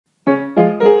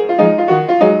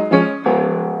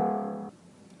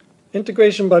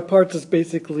Integration by parts is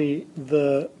basically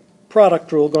the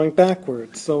product rule going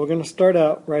backwards. So we're going to start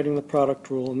out writing the product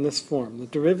rule in this form. The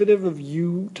derivative of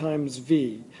u times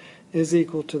v is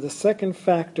equal to the second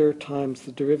factor times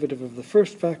the derivative of the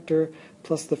first factor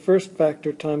plus the first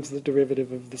factor times the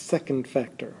derivative of the second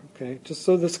factor. Okay, just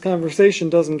so this conversation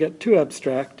doesn't get too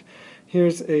abstract,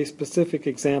 here's a specific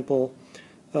example.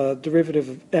 Derivative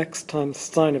of x times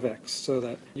sine of x, so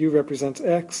that u represents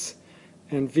x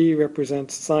and v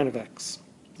represents sine of x.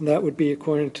 And that would be,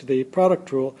 according to the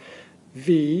product rule,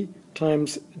 v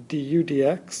times du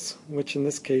dx, which in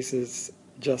this case is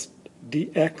just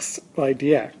dx by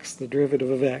dx. The derivative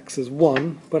of x is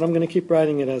 1, but I'm going to keep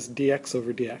writing it as dx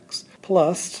over dx,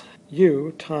 plus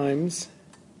u times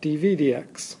dv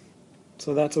dx.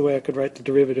 So that's a way I could write the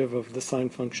derivative of the sine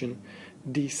function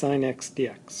d sine x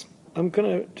dx. I'm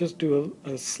going to just do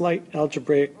a slight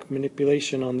algebraic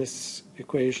manipulation on this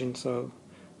equation. So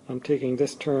I'm taking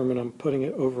this term and I'm putting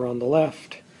it over on the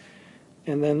left.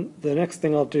 And then the next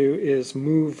thing I'll do is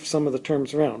move some of the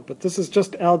terms around. But this is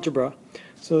just algebra,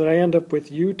 so that I end up with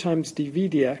u times dv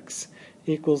dx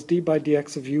equals d by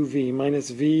dx of uv minus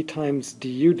v times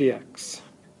du dx.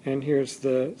 And here's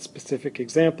the specific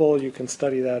example. You can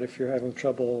study that if you're having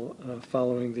trouble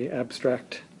following the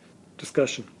abstract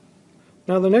discussion.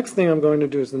 Now the next thing I'm going to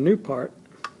do is the new part.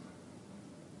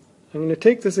 I'm going to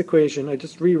take this equation, I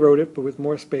just rewrote it but with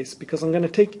more space, because I'm going to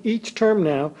take each term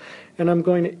now and I'm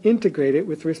going to integrate it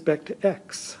with respect to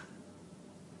x.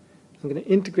 I'm going to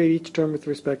integrate each term with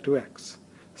respect to x.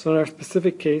 So in our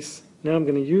specific case, now I'm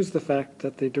going to use the fact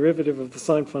that the derivative of the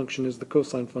sine function is the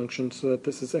cosine function, so that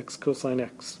this is x cosine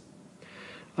x.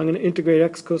 I'm going to integrate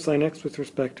x cosine x with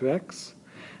respect to x,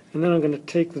 and then I'm going to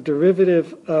take the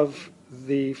derivative of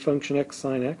the function x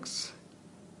sine x,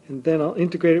 and then I'll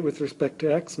integrate it with respect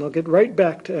to x, and I'll get right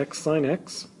back to x sine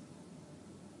x,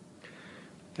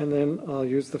 and then I'll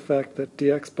use the fact that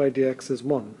dx by dx is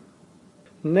 1.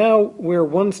 Now we're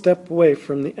one step away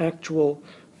from the actual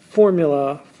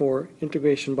formula for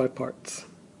integration by parts.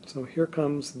 So here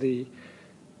comes the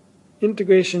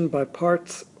integration by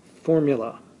parts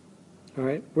formula. All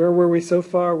right, where were we so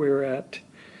far? We were at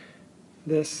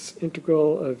this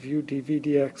integral of u dv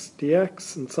dx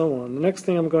dx and so on. The next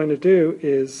thing I'm going to do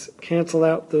is cancel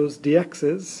out those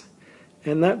dx's,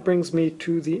 and that brings me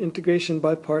to the integration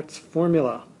by parts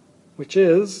formula, which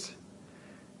is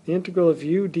the integral of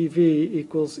u dv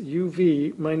equals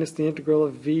uv minus the integral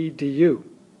of v du.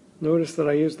 Notice that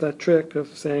I used that trick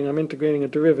of saying I'm integrating a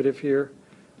derivative here,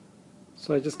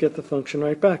 so I just get the function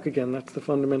right back again. That's the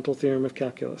fundamental theorem of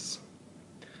calculus.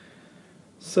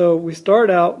 So we start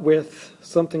out with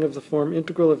something of the form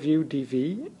integral of u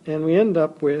dv, and we end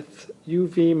up with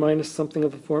uv minus something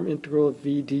of the form integral of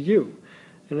v du.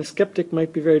 And a skeptic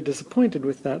might be very disappointed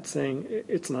with that, saying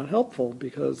it's not helpful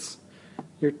because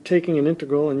you're taking an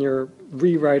integral and you're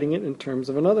rewriting it in terms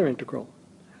of another integral.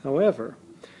 However,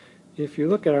 if you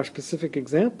look at our specific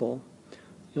example,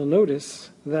 you'll notice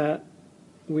that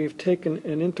we've taken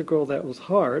an integral that was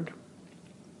hard.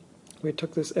 We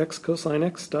took this x cosine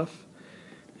x stuff,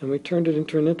 and we turned it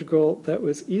into an integral that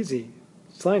was easy,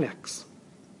 sine x.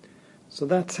 So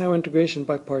that's how integration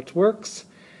by parts works.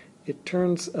 It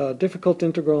turns a difficult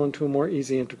integral into a more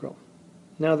easy integral.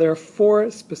 Now there are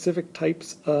 4 specific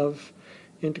types of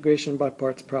integration by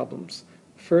parts problems.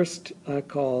 First, I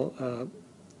call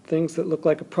things that look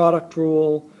like a product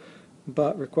rule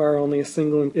but require only a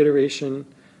single iteration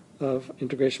of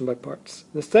integration by parts.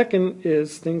 The second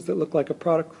is things that look like a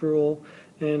product rule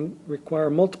and require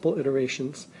multiple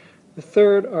iterations. The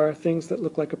third are things that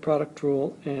look like a product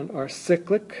rule and are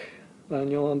cyclic, and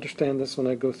you'll understand this when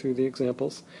I go through the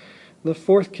examples. The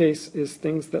fourth case is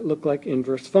things that look like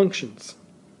inverse functions.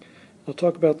 I'll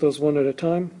talk about those one at a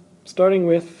time, starting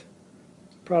with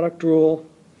product rule,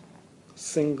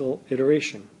 single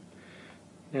iteration.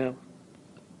 Now,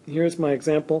 here's my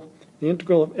example, the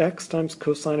integral of x times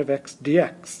cosine of x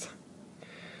dx.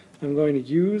 I'm going to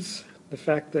use the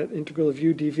fact that integral of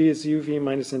u dv is uv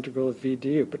minus integral of v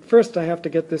du. But first I have to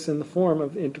get this in the form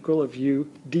of the integral of u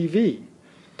dv.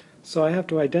 So I have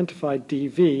to identify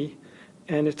dv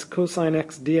and its cosine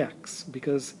x dx,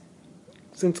 because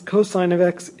since cosine of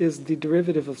x is the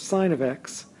derivative of sine of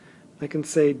x, I can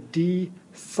say d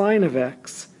sine of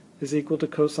x is equal to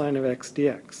cosine of x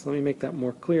dx. Let me make that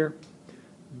more clear.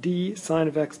 D sine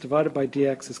of x divided by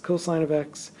dx is cosine of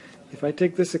x. If I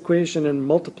take this equation and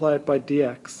multiply it by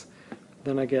dx,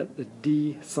 then I get that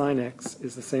d sine x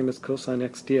is the same as cosine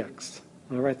x dx.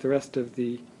 I'll write the rest of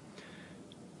the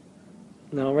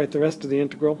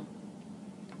integral.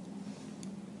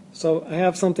 So I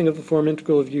have something of the form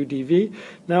integral of u dv.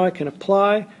 Now I can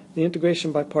apply the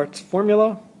integration by parts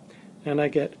formula, and I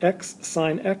get x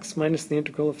sine x minus the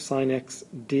integral of sine x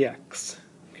dx.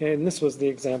 Okay, and this was the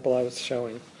example I was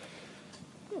showing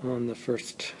on the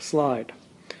first slide.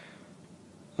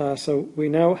 So we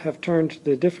now have turned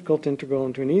the difficult integral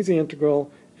into an easy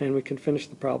integral, and we can finish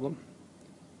the problem.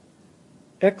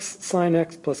 X sine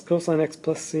x plus cosine x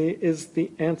plus c is the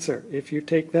answer. If you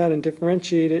take that and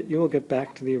differentiate it, you will get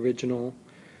back to the original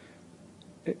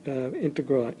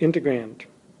integrand.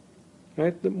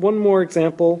 Right? One more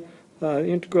example, the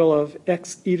integral of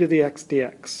x e to the x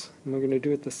dx. And we're going to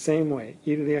do it the same way.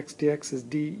 E to the x dx is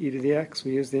d e to the x.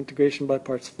 We use the integration by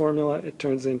parts formula. It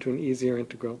turns into an easier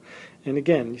integral. And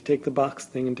again, you take the box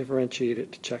thing and differentiate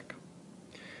it to check.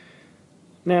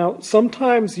 Now,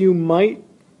 sometimes you might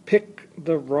pick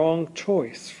the wrong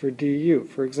choice for du.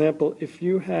 For example, if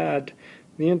you had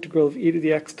the integral of e to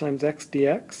the x times x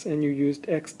dx and you used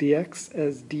x dx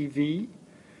as dv,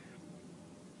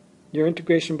 your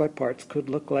integration by parts could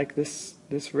look like this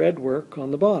red work on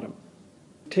the bottom.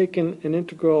 Taken an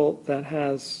integral that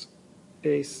has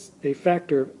a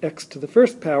factor of x to the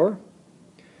first power,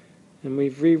 and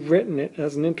we've rewritten it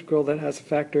as an integral that has a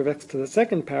factor of x to the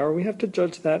second power, we have to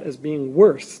judge that as being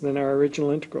worse than our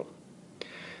original integral.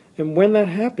 And when that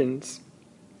happens,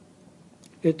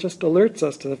 it just alerts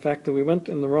us to the fact that we went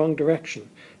in the wrong direction.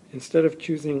 Instead of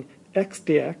choosing x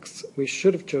dx, we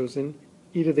should have chosen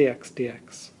e to the x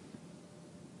dx.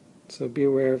 So be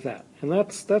aware of that. And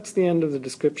that's the end of the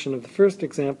description of the first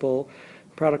example,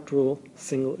 product rule,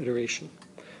 single iteration.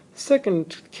 The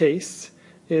second case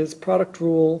is product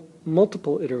rule,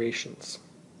 multiple iterations.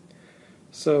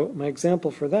 So my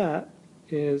example for that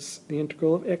is the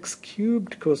integral of x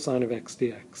cubed cosine of x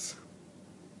dx.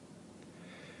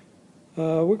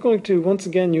 We're going to once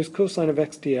again use cosine of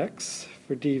x dx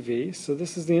for dv. So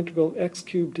this is the integral of x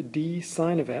cubed d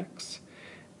sine of x.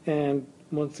 And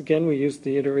once again, we use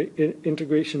the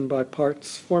integration by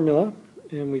parts formula,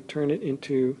 and we turn it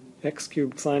into x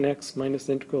cubed sine x minus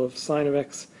the integral of sine of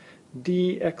x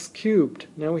dx cubed.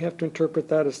 Now we have to interpret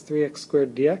that as 3x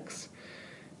squared dx,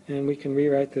 and we can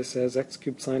rewrite this as x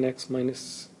cubed sine x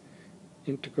minus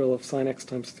integral of sine x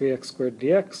times 3x squared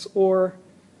dx, or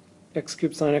x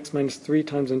cubed sine x minus 3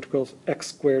 times integral of x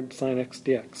squared sine x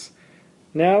dx.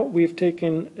 Now we've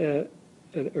taken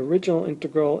an original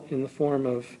integral in the form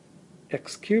of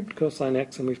x cubed cosine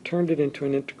x, and we've turned it into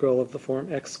an integral of the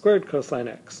form x squared cosine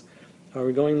x. Are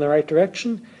we going in the right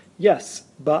direction? Yes,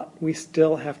 but we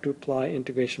still have to apply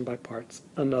integration by parts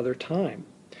another time.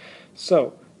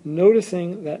 So,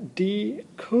 noticing that d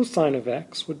cosine of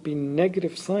x would be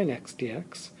negative sine x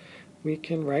dx, we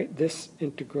can write this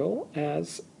integral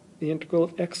as the integral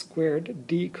of x squared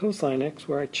d cosine x,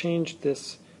 where I changed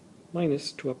this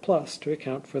minus to a plus to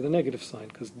account for the negative sign,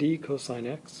 because d cosine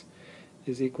x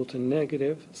is equal to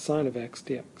negative sine of x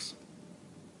dx.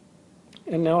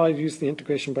 And now I've used the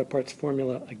integration by parts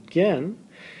formula again,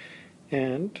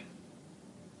 and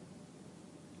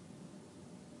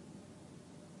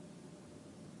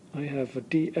I have a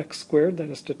dx squared that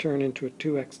has to turn into a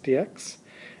 2x dx.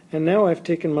 And now I've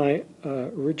taken my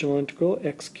original integral,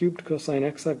 x cubed cosine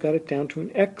x, I've got it down to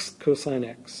an x cosine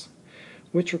x,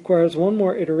 which requires one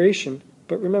more iteration,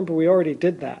 but remember we already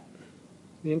did that.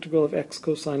 The integral of x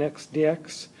cosine x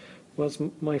dx was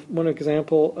one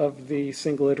example of the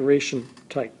single iteration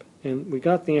type, and we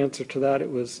got the answer to that. It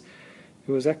was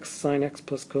x sine x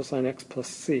plus cosine x plus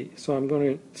c. So I'm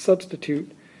going to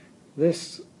substitute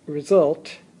this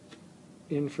result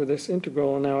in for this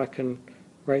integral, and now I can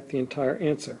write the entire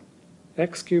answer.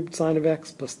 X cubed sine of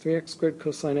x plus 3x squared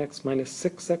cosine x minus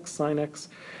 6x sine x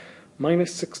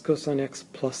minus 6 cosine x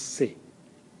plus c.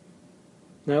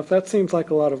 Now if that seems like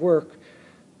a lot of work,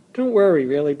 don't worry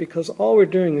really, because all we're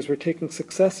doing is we're taking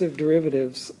successive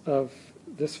derivatives of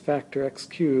this factor x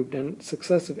cubed and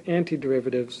successive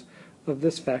antiderivatives of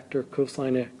this factor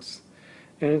cosine x.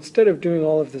 And instead of doing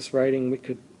all of this writing, we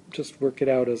could just work it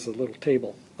out as a little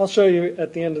table. I'll show you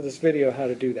at the end of this video how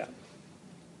to do that.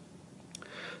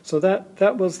 So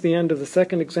that was the end of the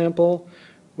second example,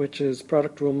 which is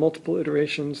product rule multiple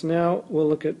iterations. Now we'll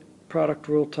look at product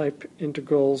rule type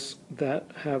integrals that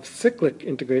have cyclic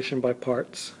integration by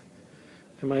parts.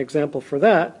 And my example for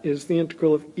that is the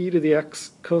integral of e to the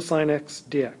x cosine x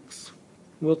dx.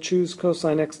 We'll choose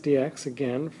cosine x dx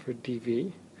again for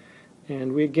dv,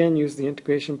 and we again use the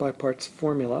integration by parts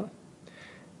formula.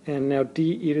 And now d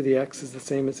e to the x is the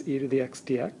same as e to the x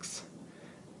dx.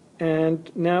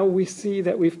 And now we see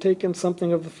that we've taken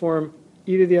something of the form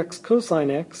e to the x cosine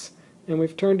x, and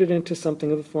we've turned it into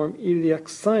something of the form e to the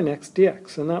x sine x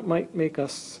dx. And that might make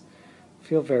us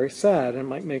feel very sad and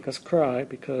might make us cry,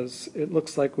 because it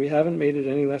looks like we haven't made it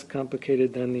any less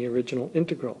complicated than the original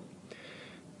integral.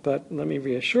 but let me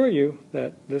reassure you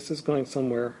that this is going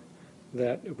somewhere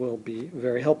that will be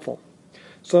very helpful.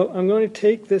 So I'm going to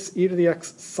take this e to the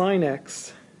x sine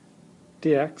x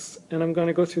dx, and I'm going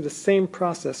to go through the same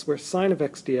process where sine of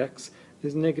x dx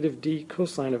is negative d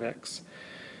cosine of x.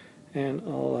 And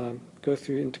I'll go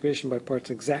through integration by parts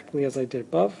exactly as I did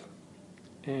above,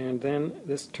 and then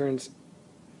this turns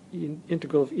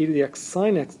integral of e to the x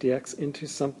sine x dx into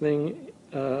something,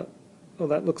 well,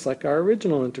 that looks like our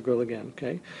original integral again,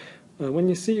 okay? When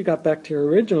you see you got back to your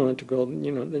original integral,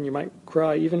 then you might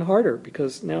cry even harder,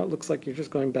 because now it looks like you're just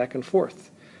going back and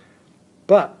forth.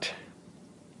 But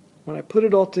when I put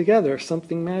it all together,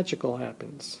 something magical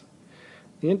happens.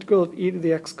 The integral of e to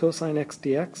the x cosine x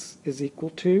dx is equal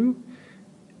to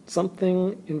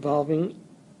something involving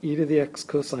e to the x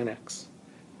cosine x.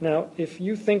 Now, if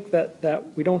you think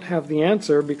that we don't have the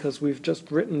answer because we've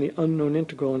just written the unknown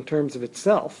integral in terms of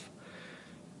itself,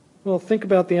 well, think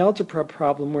about the algebra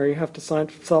problem where you have to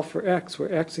solve for x,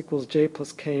 where x equals j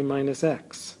plus k minus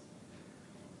x.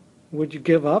 Would you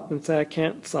give up and say I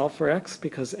can't solve for x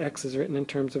because x is written in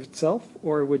terms of itself?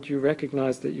 Or would you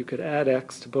recognize that you could add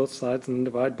x to both sides and then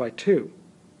divide by 2?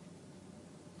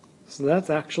 So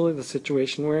that's actually the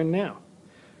situation we're in now.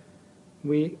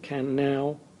 We can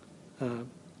now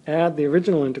add the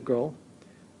original integral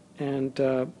and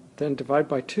then divide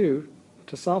by 2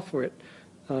 to solve for it,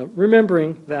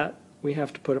 remembering that we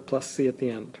have to put a plus c at the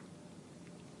end.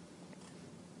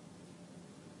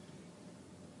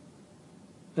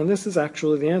 And this is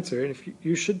actually the answer. And if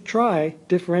you should try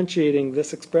differentiating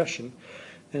this expression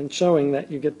and showing that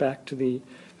you get back to the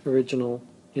original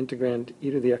integrand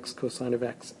e to the x cosine of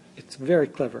x. It's very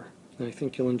clever, and I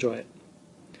think you'll enjoy it.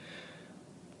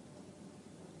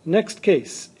 Next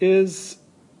case is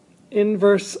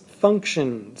inverse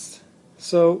functions.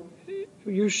 So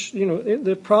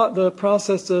the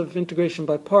process of integration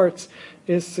by parts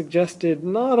is suggested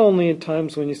not only in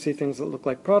times when you see things that look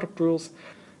like product rules,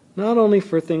 not only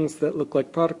for things that look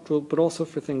like product rule, but also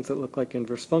for things that look like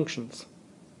inverse functions.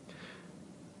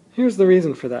 Here's the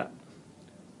reason for that.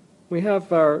 We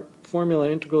have our formula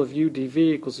integral of u dv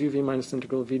equals uv minus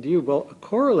integral of v du. Well, a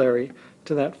corollary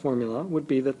to that formula would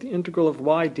be that the integral of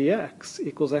y dx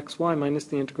equals xy minus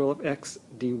the integral of x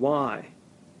dy.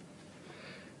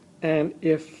 And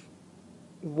if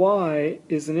y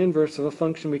is an inverse of a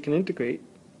function we can integrate,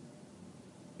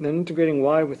 then integrating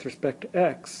y with respect to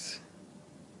x,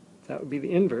 that would be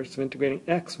the inverse of integrating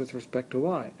x with respect to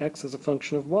y. X as a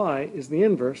function of y is the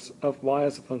inverse of y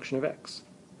as a function of x.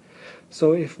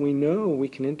 So if we know we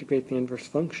can integrate the inverse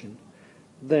function,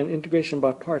 then integration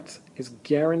by parts is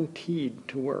guaranteed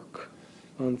to work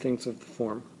on things of the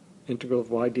form integral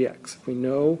of y dx. If we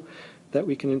know that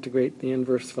we can integrate the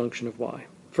inverse function of y.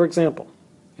 For example,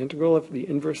 integral of the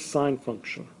inverse sine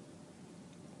function.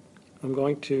 I'm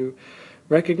going to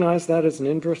recognize that as an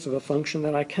inverse of a function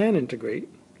that I can integrate,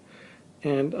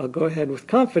 and I'll go ahead with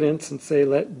confidence and say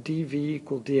let dv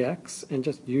equal dx and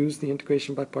just use the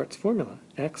integration by parts formula.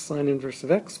 X sine inverse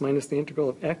of x minus the integral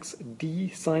of x d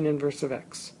sine inverse of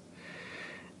x.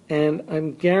 And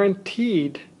I'm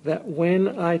guaranteed that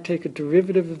when I take a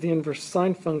derivative of the inverse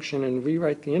sine function and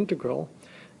rewrite the integral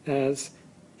as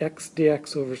x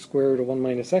dx over square root of 1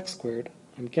 minus x squared,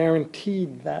 I'm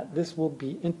guaranteed that this will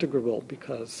be integrable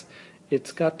because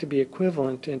it's got to be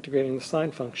equivalent to integrating the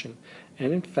sine function.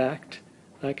 And in fact,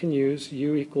 I can use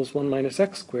u equals 1 minus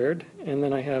x squared, and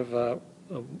then I have a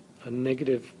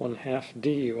negative 1/2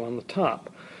 du on the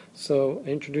top. So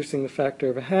introducing the factor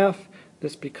of a half,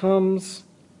 this becomes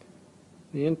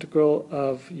the integral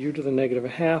of u to the negative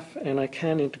 1/2, and I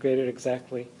can integrate it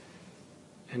exactly.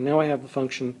 And now I have the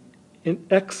function in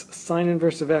x sine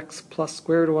inverse of x plus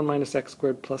square root of 1 minus x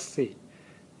squared plus c.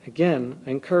 Again,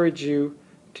 I encourage you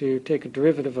to take a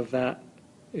derivative of that.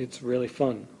 It's really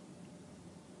fun.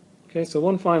 Okay, so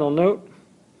one final note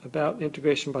about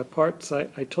integration by parts. I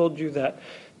told you that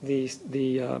the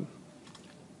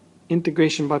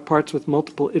integration by parts with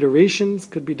multiple iterations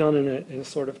could be done in a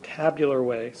sort of tabular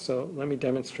way. So let me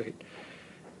demonstrate.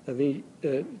 The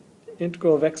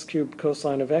integral of x cubed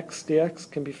cosine of x dx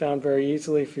can be found very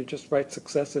easily if you just write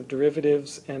successive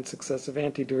derivatives and successive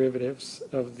antiderivatives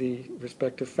of the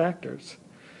respective factors.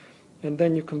 And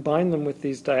then you combine them with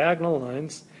these diagonal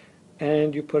lines,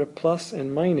 and you put a plus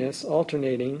and minus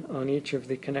alternating on each of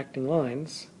the connecting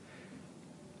lines,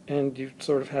 and you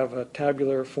sort of have a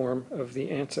tabular form of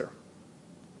the answer,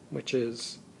 which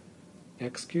is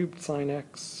x cubed sine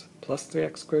x plus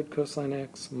 3x squared cosine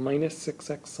x minus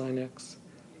 6x sine x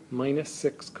minus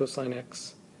 6 cosine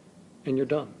x, and you're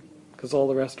done, because all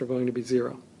the rest are going to be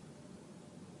 0.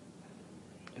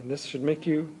 And this should make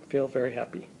you feel very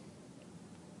happy.